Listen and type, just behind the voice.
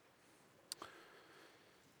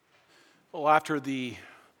Well, after the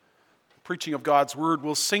preaching of God's Word,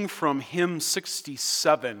 we'll sing from hymn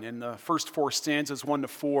 67 in the first four stanzas, 1 to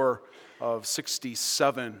 4 of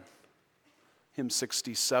 67. Hymn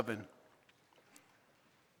 67.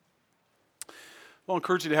 I'll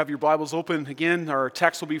encourage you to have your Bibles open again. Our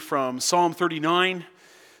text will be from Psalm 39.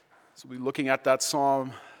 So we'll be looking at that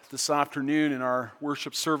psalm this afternoon in our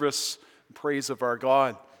worship service in praise of our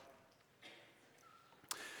God.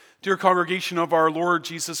 Dear congregation of our Lord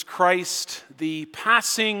Jesus Christ, the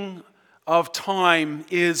passing of time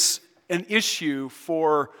is an issue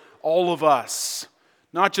for all of us,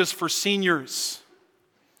 not just for seniors.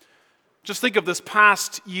 Just think of this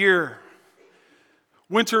past year.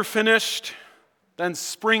 Winter finished, then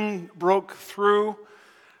spring broke through,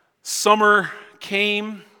 summer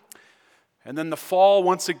came, and then the fall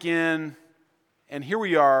once again, and here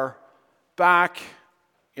we are back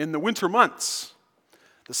in the winter months.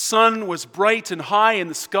 The sun was bright and high in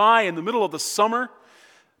the sky in the middle of the summer,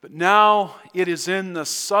 but now it is in the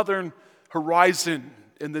southern horizon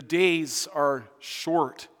and the days are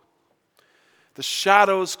short. The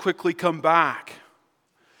shadows quickly come back.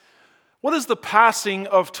 What does the passing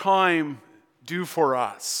of time do for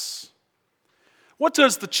us? What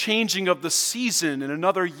does the changing of the season in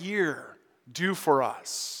another year do for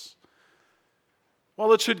us?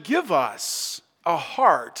 Well, it should give us a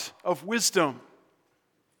heart of wisdom.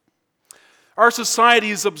 Our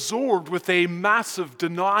society is absorbed with a massive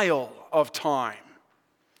denial of time.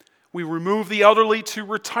 We remove the elderly to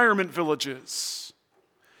retirement villages.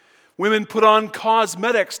 Women put on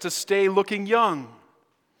cosmetics to stay looking young.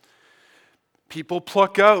 People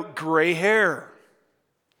pluck out gray hair.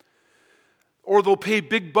 Or they'll pay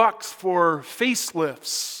big bucks for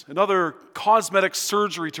facelifts and other cosmetic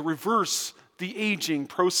surgery to reverse the aging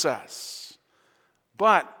process.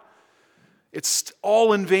 But it's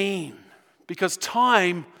all in vain, because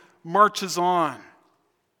time marches on.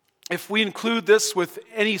 If we include this with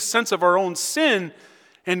any sense of our own sin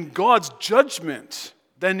and God's judgment,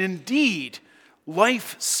 then indeed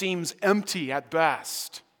life seems empty at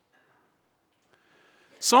best.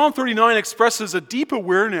 Psalm 39 expresses a deep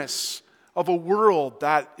awareness of a world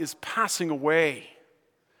that is passing away.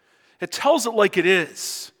 It tells it like it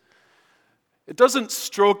is. It doesn't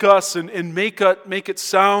stroke us and make it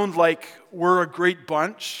sound like we're a great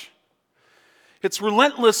bunch. It's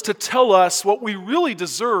relentless to tell us what we really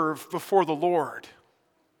deserve before the Lord.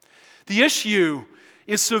 The issue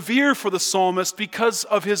is severe for the psalmist because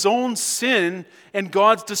of his own sin and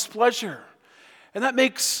God's displeasure. And that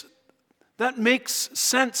makes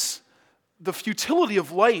sense, the futility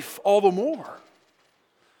of life all the more.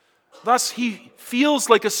 Thus, he feels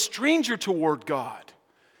like a stranger toward God.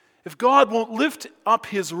 If God won't lift up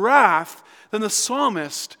his wrath, then the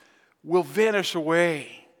psalmist will vanish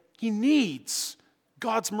away. He needs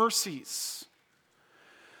God's mercies.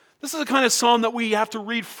 This is the kind of psalm that we have to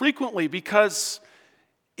read frequently because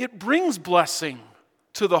it brings blessing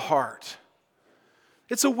to the heart.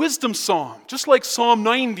 It's a wisdom psalm, just like Psalm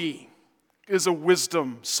 90 is a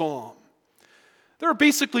wisdom psalm. There are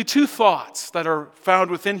basically two thoughts that are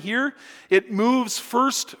found within here. It moves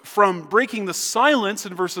first from breaking the silence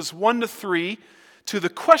in verses 1 to 3 to the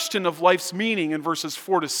question of life's meaning in verses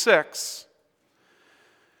 4 to 6.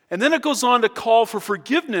 And then it goes on to call for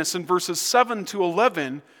forgiveness in verses 7 to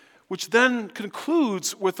 11, which then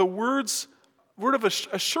concludes with a word of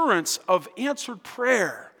assurance of answered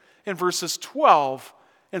prayer in verses 12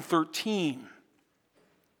 and 13.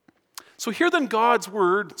 So hear then God's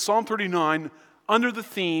word, Psalm 39, under the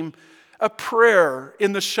theme, a prayer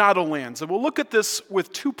in the shadowlands. And we'll look at this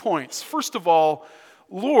with 2 points. First of all,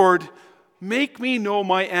 Lord, make me know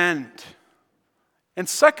my end. And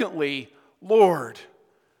secondly, Lord,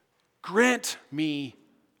 grant me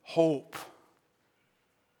hope.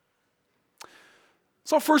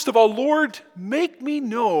 So first of all, Lord, make me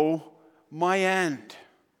know my end.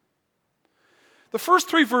 The first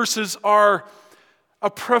 3 verses are a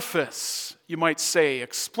preface, you might say,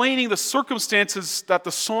 explaining the circumstances that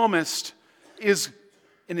the psalmist is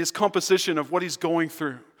in his composition of what he's going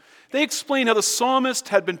through. They explain how the psalmist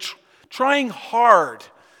had been trying hard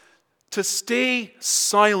to stay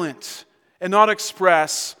silent and not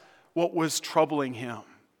express what was troubling him.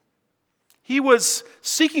 He was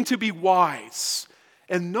seeking to be wise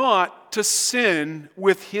and not to sin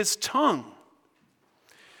with his tongue.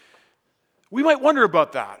 We might wonder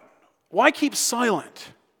about that. Why keep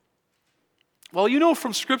silent? Well, you know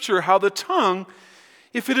from Scripture how the tongue,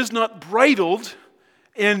 if it is not bridled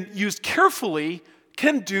and used carefully,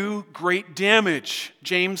 can do great damage.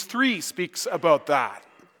 James 3 speaks about that.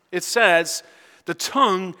 It says, the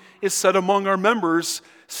tongue is set among our members,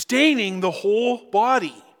 staining the whole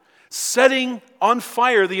body, setting on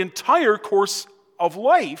fire the entire course of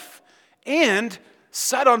life and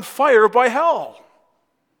set on fire by hell.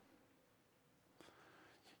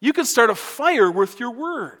 You can start a fire with your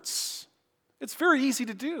words. It's very easy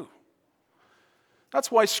to do. That's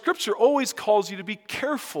why Scripture always calls you to be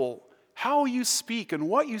careful how you speak and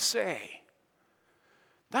what you say.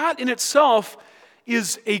 That in itself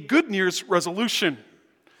is a good Year's resolution,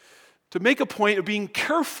 to make a point of being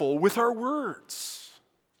careful with our words.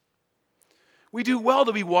 We do well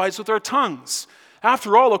to be wise with our tongues.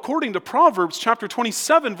 After all, according to Proverbs chapter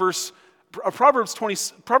 27, Proverbs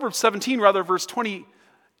 17, verse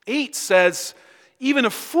 28 says, even a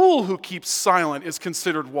fool who keeps silent is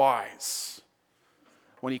considered wise.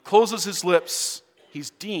 When he closes his lips,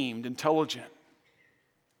 he's deemed intelligent.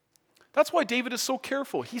 That's why David is so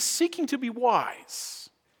careful. He's seeking to be wise.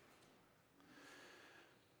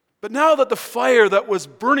 But now that the fire that was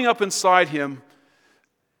burning up inside him,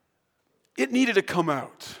 it needed to come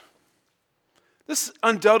out. This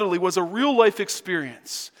undoubtedly was a real-life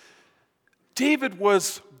experience. David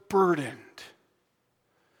was burdened.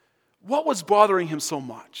 What was bothering him so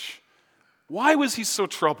much? Why was he so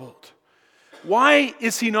troubled? Why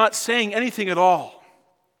is he not saying anything at all?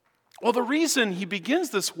 Well, the reason he begins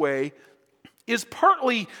this way is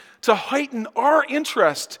partly to heighten our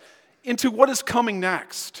interest into what is coming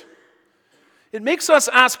next. It makes us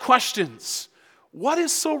ask questions. What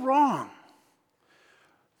is so wrong?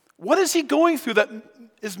 What is he going through that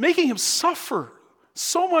is making him suffer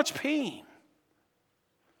so much pain?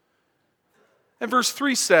 And verse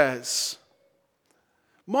 3 says,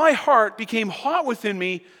 my heart became hot within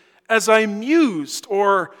me as I mused,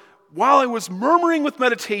 or while I was murmuring with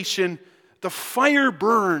meditation, the fire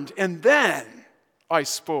burned, and then I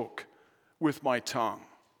spoke with my tongue.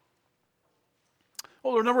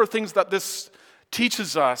 Well, there are a number of things that this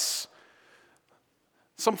teaches us,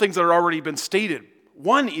 some things that have already been stated.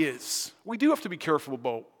 One is, we do have to be careful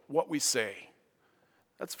about what we say.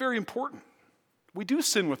 That's very important. We do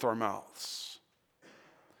sin with our mouths.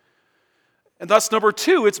 And thus, number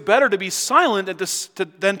two, it's better to be silent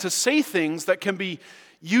than to say things that can be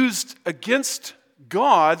used against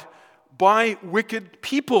God by wicked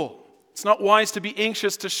people. It's not wise to be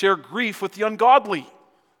anxious to share grief with the ungodly,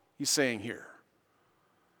 he's saying here.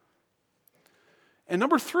 And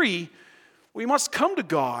number three, we must come to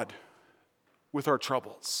God with our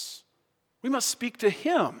troubles. We must speak to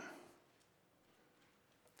him.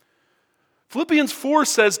 Philippians 4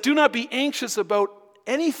 says, do not be anxious about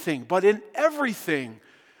anything, but in everything,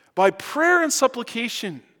 by prayer and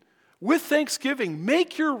supplication, with thanksgiving,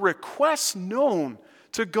 make your requests known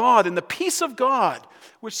to God, and the peace of God,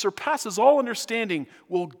 which surpasses all understanding,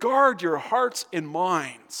 will guard your hearts and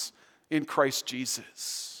minds in Christ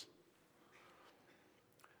Jesus.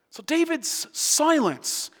 So David's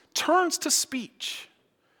silence turns to speech.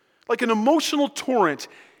 Like an emotional torrent,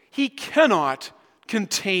 he cannot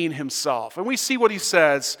contain himself. And we see what he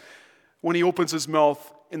says when he opens his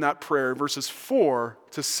mouth in that prayer, verses 4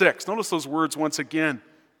 to 6. Notice those words once again.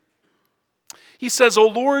 He says, O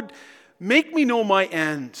Lord, make me know my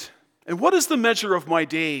end, and what is the measure of my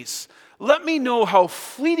days? Let me know how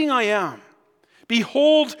fleeting I am.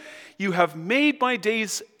 Behold, you have made my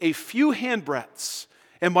days a few handbreadths,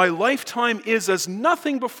 and my lifetime is as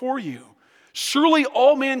nothing before you. Surely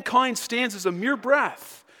all mankind stands as a mere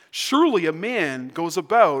breath. Surely a man goes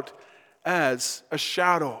about as a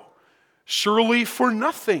shadow. Surely for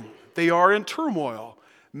nothing they are in turmoil.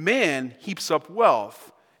 Man heaps up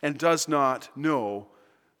wealth and does not know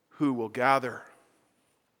who will gather.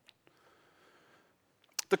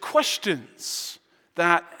 The questions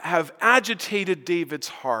that have agitated David's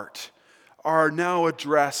heart are now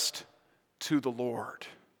addressed to the Lord.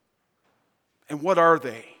 And what are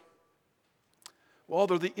they? Well,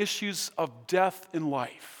 they're the issues of death and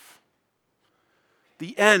life.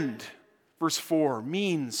 The end, verse 4,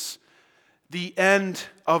 means the end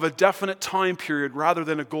of a definite time period rather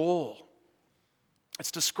than a goal.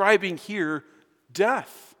 It's describing here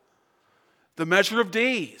death, the measure of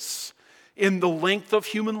days in the length of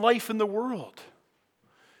human life in the world.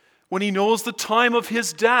 When he knows the time of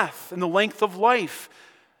his death and the length of life,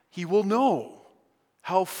 he will know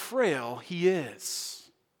how frail he is.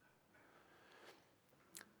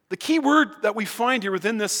 The key word that we find here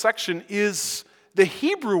within this section is the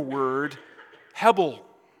Hebrew word hebel.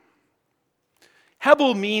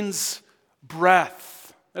 Hebel means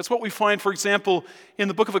breath. That's what we find, for example, in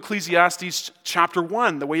the book of Ecclesiastes chapter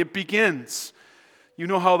 1, the way it begins. You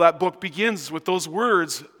know how that book begins with those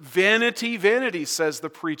words, vanity, vanity, says the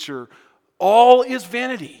preacher. All is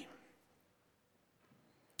vanity.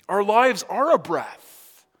 Our lives are a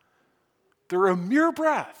breath. They're a mere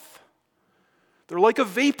breath. They're like a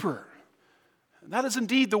vapor. And that is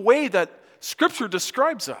indeed the way that Scripture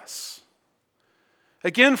describes us.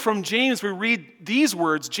 Again, from James, we read these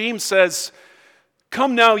words. James says,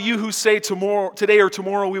 "Come now, you who say today or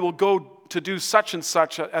tomorrow we will go to do such and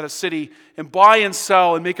such at a city and buy and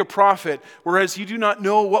sell and make a profit, whereas you do not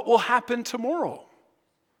know what will happen tomorrow.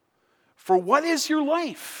 For what is your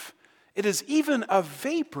life? It is even a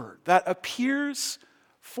vapor that appears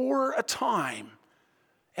for a time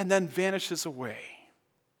and then vanishes away."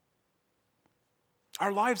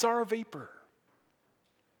 Our lives are a vapor.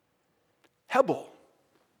 Hebel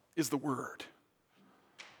is the word.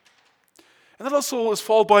 And that also is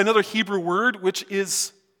followed by another Hebrew word, which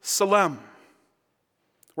is Salem.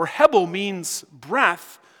 Where Hebel means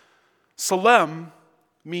breath, Salem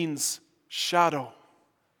means shadow.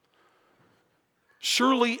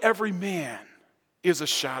 Surely every man is a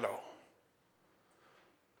shadow.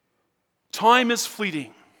 Time is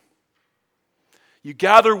fleeting. You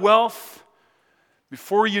gather wealth,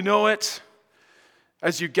 before you know it,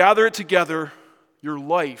 as you gather it together, your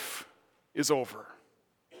life is over.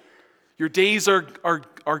 Your days are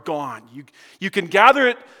gone. You can gather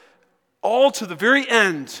it all to the very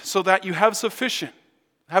end so that you have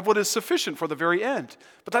what is sufficient for the very end.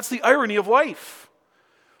 But that's the irony of life.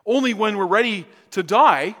 Only when we're ready to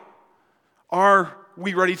die are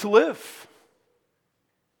we ready to live.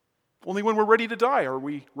 Only when we're ready to die are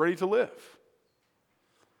we ready to live.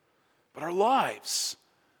 But our lives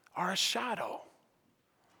are a shadow.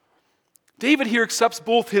 David here accepts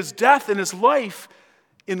both his death and his life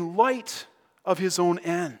in light of his own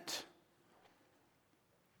end.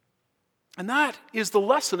 And that is the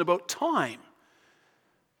lesson about time.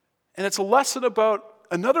 And it's a lesson about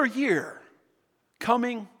another year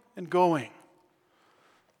coming and going.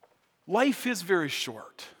 Life is very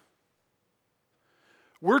short.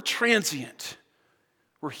 We're transient.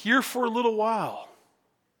 We're here for a little while.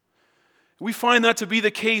 We find that to be the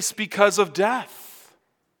case because of death.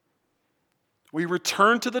 We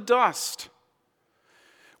return to the dust.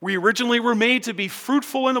 We originally were made to be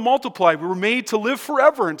fruitful and to multiply. We were made to live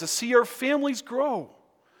forever and to see our families grow.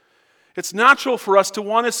 It's natural for us to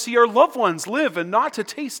want to see our loved ones live and not to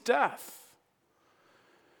taste death.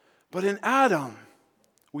 But in Adam,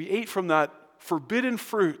 we ate from that forbidden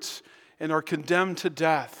fruit and are condemned to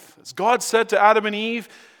death. As God said to Adam and Eve,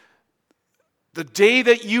 "The day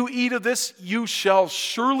that you eat of this, you shall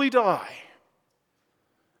surely die."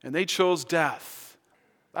 And they chose death.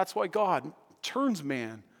 That's why God turns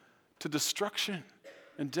man to destruction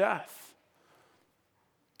and death.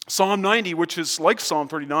 Psalm 90, which is like Psalm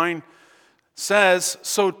 39, says,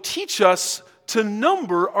 "So teach us to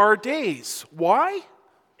number our days." Why?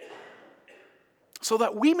 So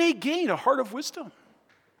that we may gain a heart of wisdom.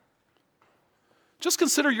 Just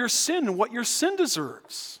consider your sin and what your sin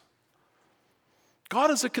deserves. God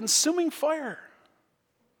is a consuming fire.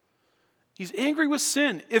 He's angry with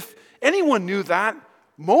sin. If anyone knew that,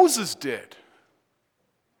 Moses did.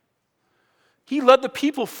 He led the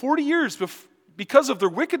people 40 years because of their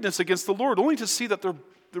wickedness against the Lord, only to see that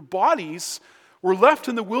their bodies were left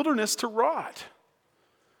in the wilderness to rot.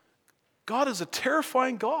 God is a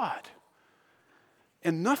terrifying God,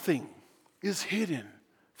 and nothing is hidden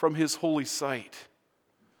from his holy sight.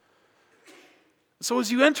 So as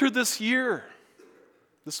you enter this year,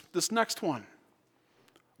 this next one,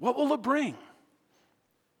 what will it bring?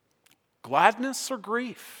 Gladness or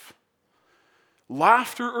grief?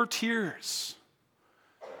 Laughter or tears?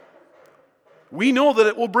 We know that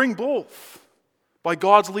it will bring both by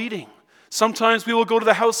God's leading. Sometimes we will go to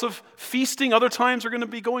the house of feasting. Other times we're going to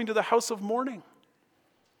be going to the house of mourning.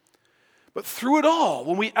 But through it all,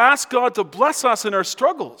 when we ask God to bless us in our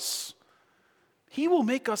struggles, he will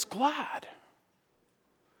make us glad.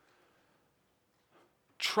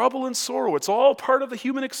 Trouble and sorrow, it's all part of the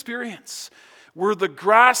human experience. We're the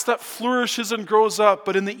grass that flourishes and grows up,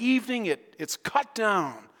 but in the evening it's cut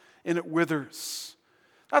down and it withers.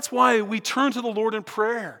 That's why we turn to the Lord in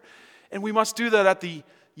prayer. And we must do that at the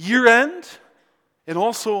year end and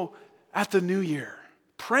also at the new year,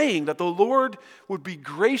 praying that the Lord would be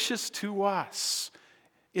gracious to us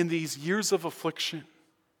in these years of affliction.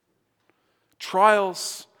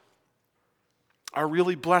 Trials are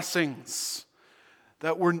really blessings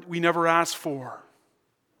that we never asked for,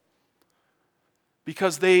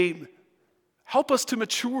 because they help us to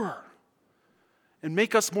mature and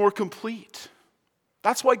make us more complete.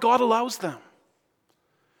 That's why God allows them.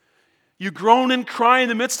 You groan and cry in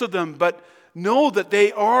the midst of them, but know that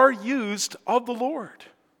they are used of the Lord.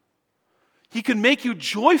 He can make you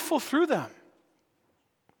joyful through them.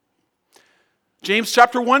 James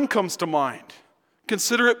chapter 1 comes to mind.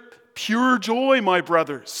 "Consider it pure joy, my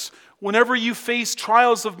brothers, whenever you face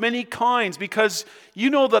trials of many kinds, because you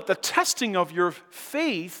know that the testing of your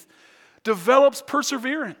faith develops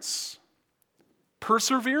perseverance.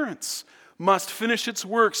 Perseverance must finish its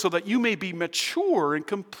work so that you may be mature and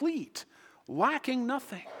complete, lacking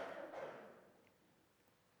nothing.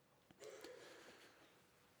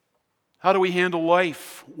 How do we handle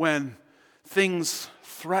life when things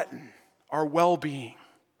threaten our well-being?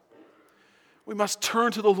 We must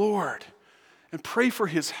turn to the Lord and pray for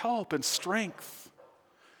His help and strength.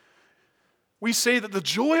 We say that the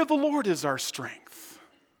joy of the Lord is our strength.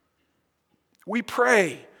 We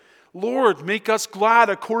pray, Lord, make us glad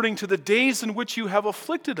according to the days in which you have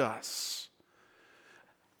afflicted us,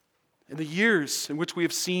 in the years in which we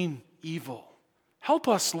have seen evil. Help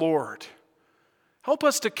us, Lord. Help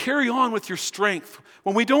us to carry on with your strength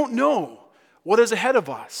when we don't know what is ahead of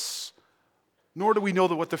us, nor do we know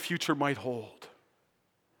what the future might hold.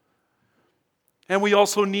 And we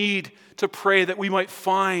also need to pray that we might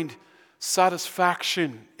find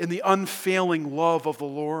satisfaction in the unfailing love of the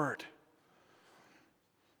Lord.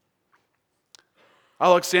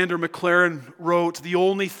 Alexander Maclaren wrote, "The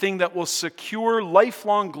only thing that will secure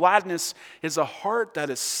lifelong gladness is a heart that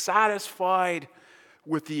is satisfied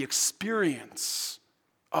with the experience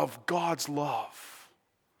of God's love."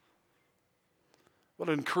 What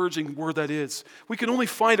an encouraging word that is. We can only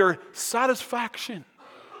find our satisfaction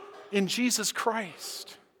in Jesus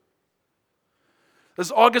Christ.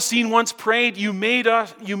 As Augustine once prayed, you made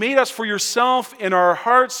us for yourself, and our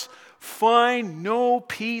hearts find no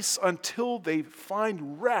peace until they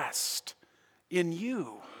find rest in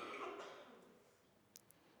you.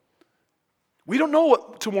 We don't know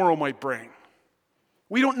what tomorrow might bring.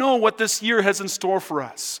 We don't know what this year has in store for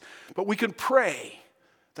us, but we can pray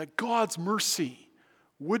that God's mercy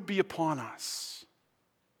would be upon us.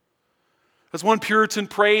 As one Puritan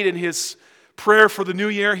prayed in his prayer for the new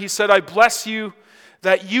year, he said, "I bless you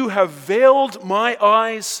that you have veiled my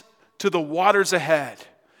eyes to the waters ahead.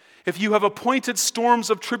 If you have appointed storms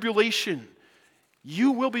of tribulation,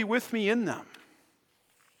 you will be with me in them.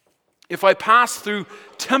 If I pass through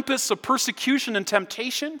tempests of persecution and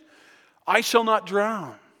temptation, I shall not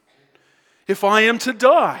drown. If I am to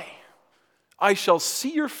die, I shall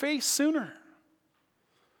see your face sooner.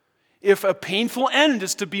 If a painful end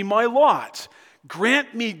is to be my lot,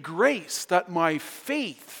 grant me grace that my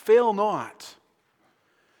faith fail not.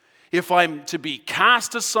 If I'm to be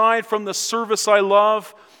cast aside from the service I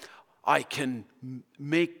love, I can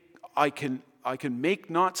make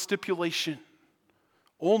not stipulation.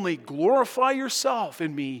 Only glorify yourself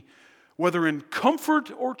in me, whether in comfort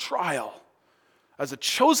or trial, as a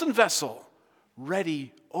chosen vessel,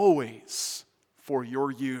 ready always for your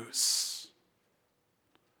use."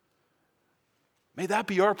 May that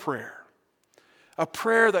be our prayer. A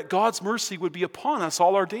prayer that God's mercy would be upon us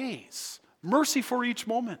all our days. Mercy for each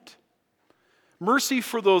moment. Mercy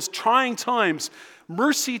for those trying times.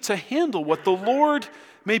 Mercy to handle what the Lord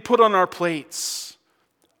may put on our plates.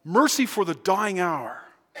 Mercy for the dying hour.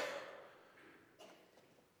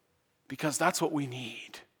 Because that's what we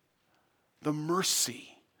need. The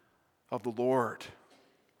mercy of the Lord.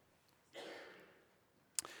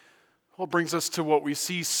 Well, brings us to what we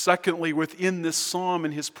see secondly within this psalm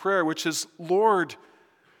and his prayer, which is, Lord,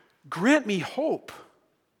 grant me hope.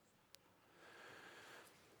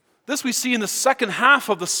 This we see in the second half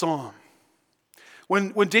of the psalm.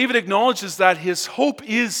 When David acknowledges that his hope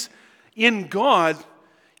is in God,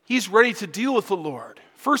 he's ready to deal with the Lord.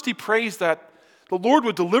 First, he prays that the Lord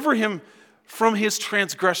would deliver him from his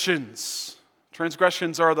transgressions.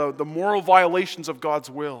 Transgressions are the moral violations of God's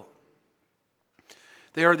will.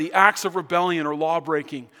 They are the acts of rebellion or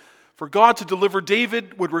law-breaking. For God to deliver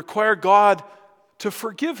David would require God to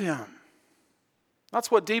forgive him.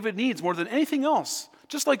 That's what David needs more than anything else,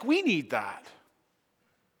 just like we need that.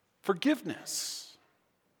 Forgiveness.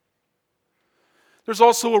 There's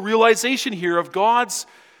also a realization here of God's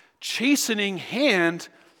chastening hand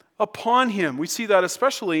upon him. We see that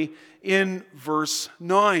especially in verse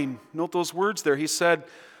 9. Note those words there. He said,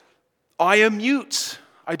 I am mute.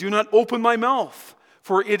 I do not open my mouth,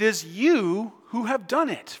 for it is you who have done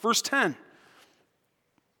it. Verse 10.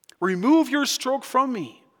 Remove your stroke from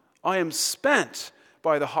me. I am spent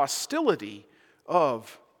by the hostility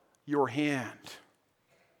of your hand.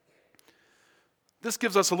 This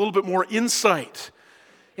gives us a little bit more insight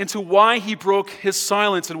into why he broke his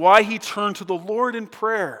silence and why he turned to the Lord in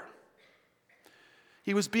prayer.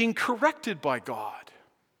 He was being corrected by God.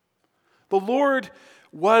 The Lord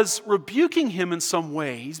was rebuking him in some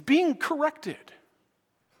way. He's being corrected.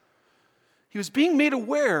 He was being made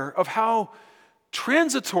aware of how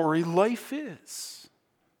transitory life is.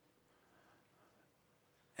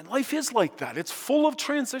 And life is like that. It's full of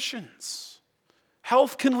transitions.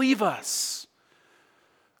 Health can leave us.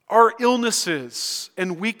 Our illnesses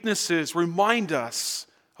and weaknesses remind us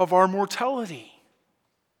of our mortality.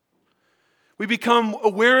 We become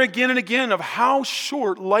aware again and again of how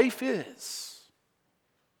short life is.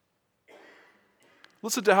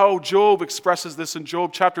 Listen to how Job expresses this in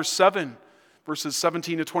Job chapter 7, verses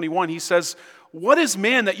 17 to 21. He says, "What is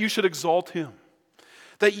man that you should exalt him?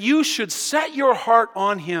 That you should set your heart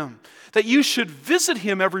on him? That you should visit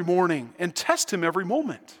him every morning and test him every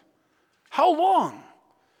moment? How long?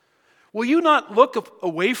 Will you not look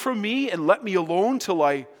away from me and let me alone till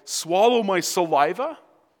I swallow my saliva?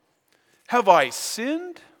 Have I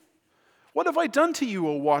sinned? What have I done to you,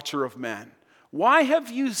 O watcher of men? Why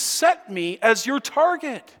have you set me as your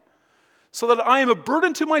target, so that I am a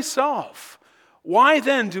burden to myself? Why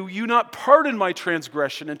then do you not pardon my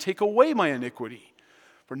transgression and take away my iniquity?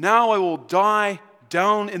 For now I will die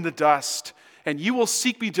down in the dust, and you will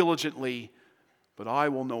seek me diligently, but I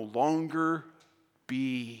will no longer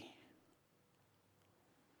be."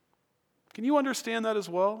 Can you understand that as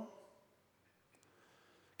well?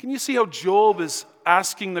 Can you see how Job is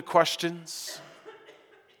asking the questions?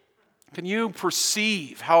 Can you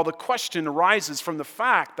perceive how the question arises from the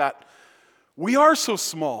fact that we are so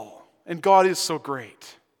small and God is so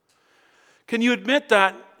great? Can you admit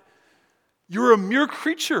that you're a mere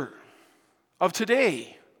creature of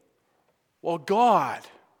today, while God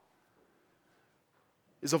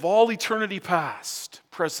is of all eternity past,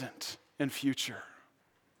 present, and future?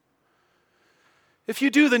 If you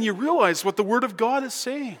do, then you realize what the Word of God is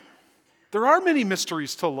saying. There are many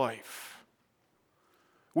mysteries to life.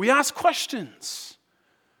 We ask questions,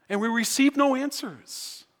 and we receive no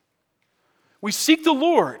answers. We seek the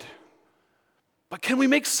Lord, but can we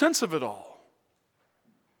make sense of it all?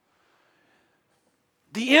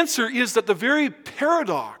 The answer is that the very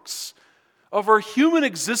paradox of our human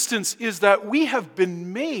existence is that we have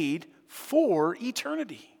been made for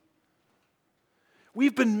eternity.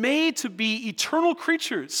 We've been made to be eternal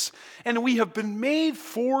creatures, and we have been made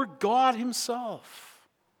for God Himself.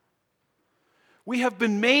 We have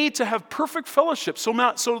been made to have perfect fellowship, so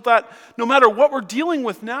that no matter what we're dealing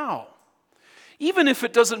with now, even if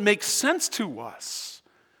it doesn't make sense to us,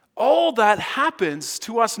 all that happens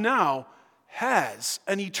to us now has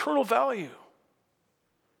an eternal value.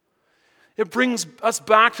 It brings us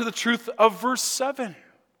back to the truth of verse 7,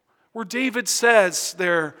 where David says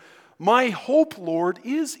there, "My hope, Lord,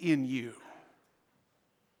 is in you.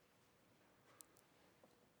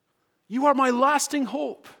 You are my lasting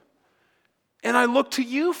hope, and I look to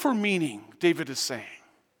you for meaning," David is saying.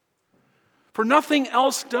 "For nothing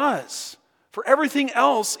else does, for everything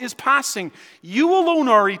else is passing. You alone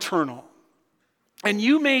are eternal, and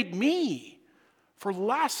you made me for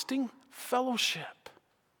lasting fellowship."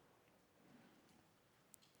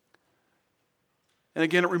 And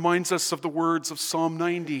again, it reminds us of the words of Psalm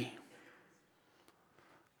 90.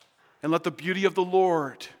 "And let the beauty of the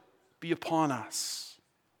Lord be upon us."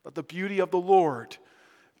 Let the beauty of the Lord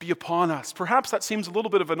be upon us. Perhaps that seems a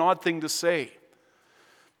little bit of an odd thing to say.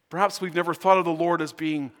 Perhaps we've never thought of the Lord as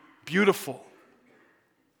being beautiful.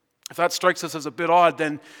 If that strikes us as a bit odd,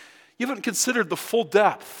 then you haven't considered the full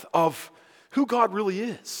depth of who God really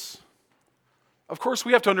is. Of course,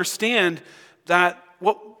 we have to understand that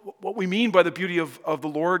what we mean by the beauty of the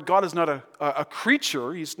Lord, God is not a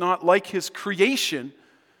creature. He's not like His creation.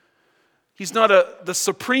 He's not the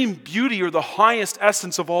supreme beauty or the highest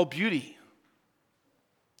essence of all beauty.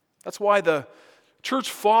 That's why the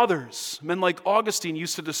church fathers, men like Augustine,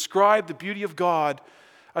 used to describe the beauty of God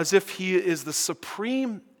as if He is the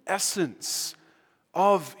supreme essence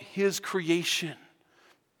of His creation.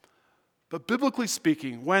 But biblically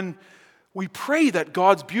speaking, when we pray that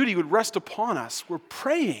God's beauty would rest upon us, we're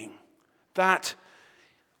praying that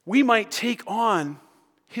we might take on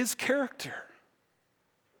His character.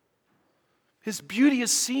 His beauty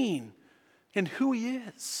is seen in who He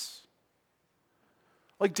is.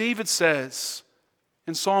 Like David says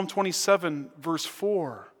in Psalm 27, verse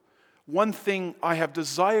 4, "One thing I have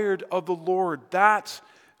desired of the Lord, that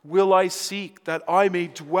will I seek, that I may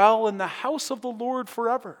dwell in the house of the Lord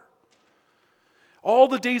forever. All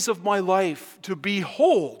the days of my life, to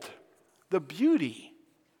behold the beauty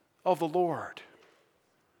of the Lord."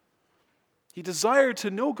 He desired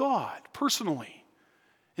to know God personally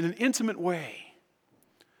in an intimate way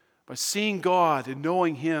by seeing God and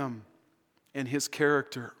knowing Him and His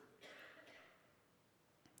character.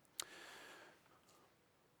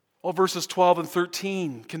 All verses 12 and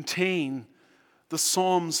 13 contain the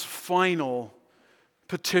Psalm's final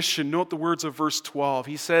petition. Note the words of verse 12.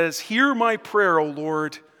 He says, "Hear my prayer, O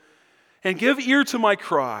Lord, and give ear to my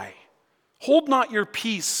cry. Hold not your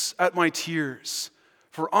peace at my tears,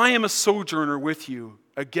 for I am a sojourner with you,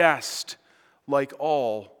 a guest like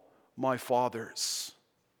all my fathers.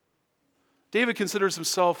 David considers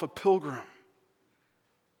himself a pilgrim.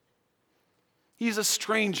 He's a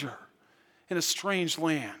stranger in a strange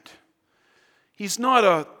land. He's not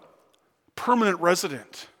a permanent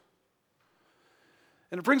resident.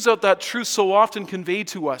 And it brings out that truth so often conveyed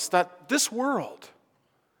to us, that this world,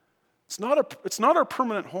 it's not our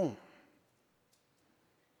permanent home.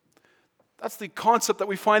 That's the concept that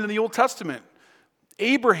we find in the Old Testament.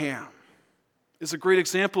 Abraham is a great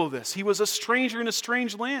example of this. He was a stranger in a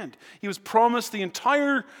strange land. He was promised the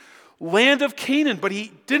entire land of Canaan, but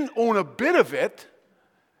he didn't own a bit of it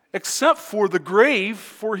except for the grave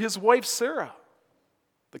for his wife Sarah,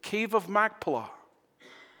 the cave of Machpelah.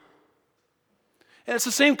 And it's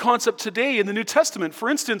the same concept today in the New Testament. For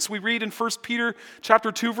instance, we read in 1 Peter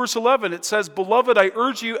chapter 2, verse 11, it says, "Beloved, I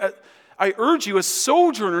urge you as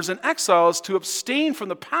sojourners and exiles to abstain from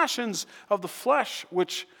the passions of the flesh,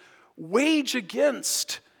 which wage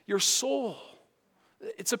against your soul."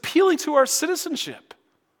 It's appealing to our citizenship.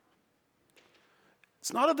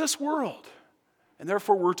 It's not of this world. And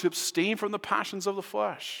therefore, we're to abstain from the passions of the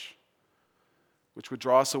flesh, which would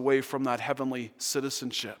draw us away from that heavenly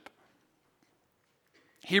citizenship.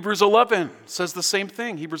 Hebrews 11 says the same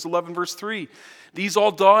thing. Hebrews 11, verse 3. "These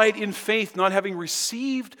all died in faith, not having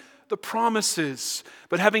received the promises,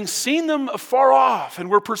 but having seen them afar off, and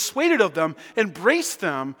were persuaded of them, embraced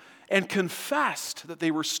them, and confessed that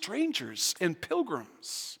they were strangers and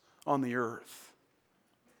pilgrims on the earth."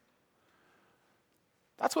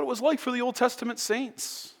 That's what it was like for the Old Testament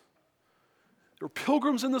saints. They were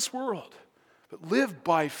pilgrims in this world, but lived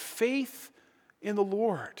by faith in the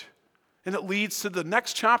Lord. And it leads to the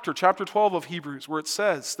next chapter, chapter 12 of Hebrews, where it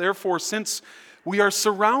says, "Therefore, since we are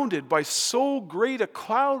surrounded by so great a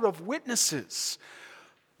cloud of witnesses,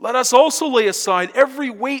 let us also lay aside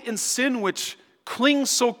every weight and sin which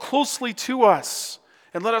clings so closely to us,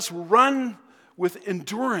 and let us run with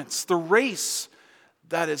endurance the race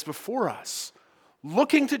that is before us,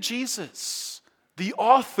 looking to Jesus, the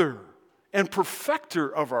author and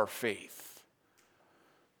perfecter of our faith.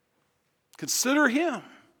 Consider him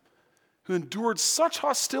who endured such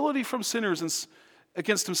hostility from sinners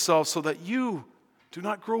against himself, so that you do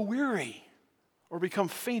not grow weary or become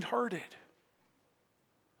faint-hearted."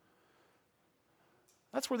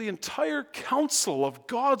 That's where the entire counsel of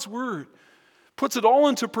God's word puts it all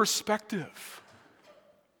into perspective.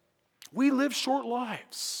 We live short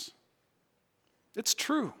lives. It's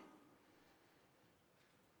true.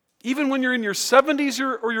 Even when you're in your 70s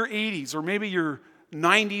or your 80s, or maybe your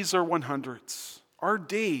 90s or 100s, our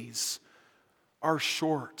days are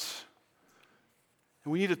short.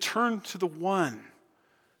 And we need to turn to the one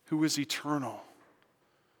who is eternal.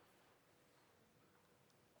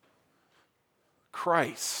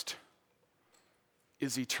 Christ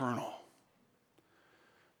is eternal.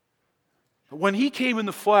 But when he came in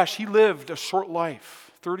the flesh, he lived a short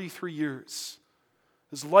life, 33 years.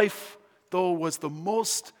 His life, though, was the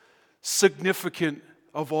most significant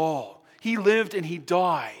of all. He lived and he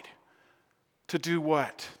died. To do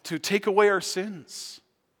what? To take away our sins.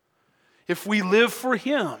 If we live for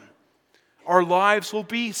him, our lives will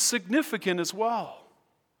be significant as well.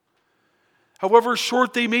 However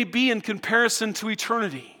short they may be in comparison to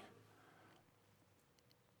eternity.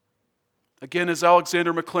 Again, as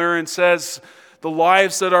Alexander Maclaren says, the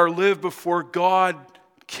lives that are lived before God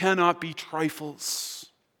cannot be trifles.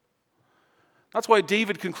 That's why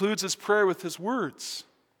David concludes his prayer with his words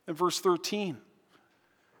in verse 13.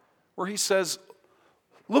 Where he says,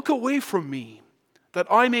 "Look away from me, that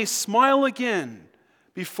I may smile again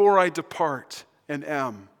before I depart and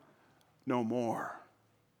am no more."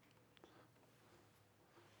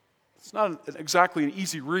 It's not exactly an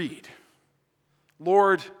easy read.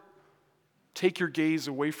 Lord, take your gaze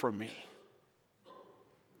away from me.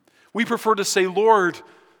 We prefer to say, Lord,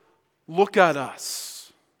 look at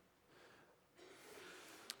us.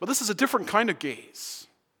 But this is a different kind of gaze.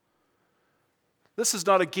 This is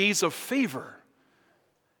not a gaze of favor.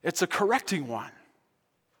 It's a correcting one.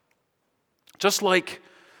 Just like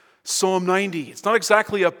Psalm 90. It's not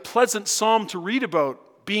exactly a pleasant psalm to read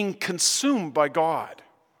about being consumed by God.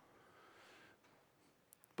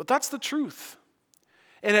 But that's the truth.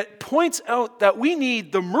 And it points out that we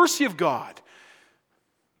need the mercy of God.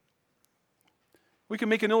 We can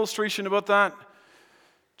make an illustration about that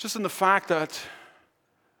just in the fact that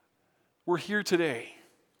we're here today,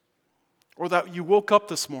 or that you woke up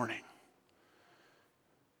this morning.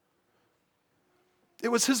 It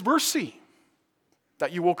was his mercy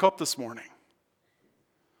that you woke up this morning.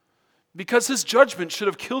 because his judgment should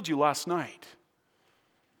have killed you last night.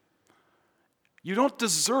 You don't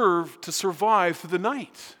deserve to survive through the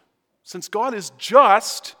night. Since God is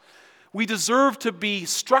just, we deserve to be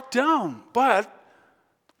struck down, but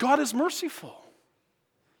God is merciful.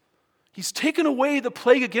 He's taken away the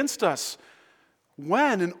plague against us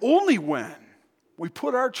when and only when we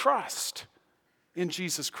put our trust in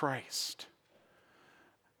Jesus Christ.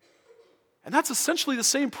 And that's essentially the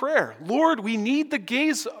same prayer. Lord, we need the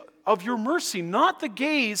gaze of your mercy, not the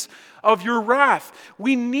gaze of your wrath.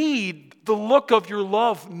 We need the look of your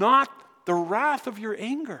love, not the wrath of your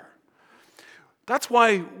anger. That's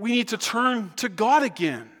why we need to turn to God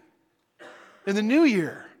again in the new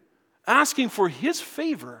year, asking for his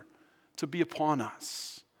favor to be upon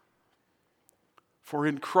us. For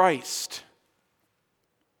in Christ,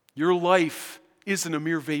 your life isn't a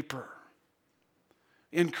mere vapor.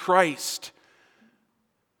 In Christ,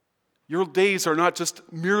 your days are not just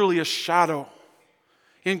merely a shadow.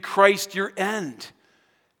 In Christ, your end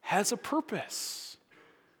has a purpose,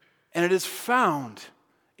 and it is found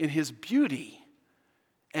in his beauty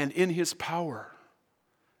and in his power.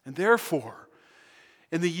 And therefore,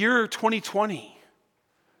 in the year 2020,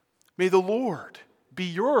 may the Lord be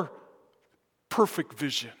your perfect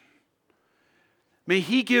vision. May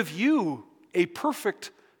he give you a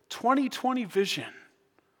perfect 2020 vision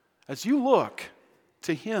as you look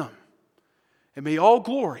to him. And may all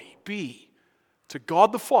glory be to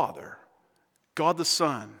God the Father, God the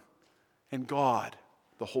Son, and God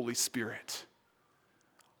the Holy Spirit.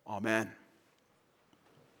 Amen.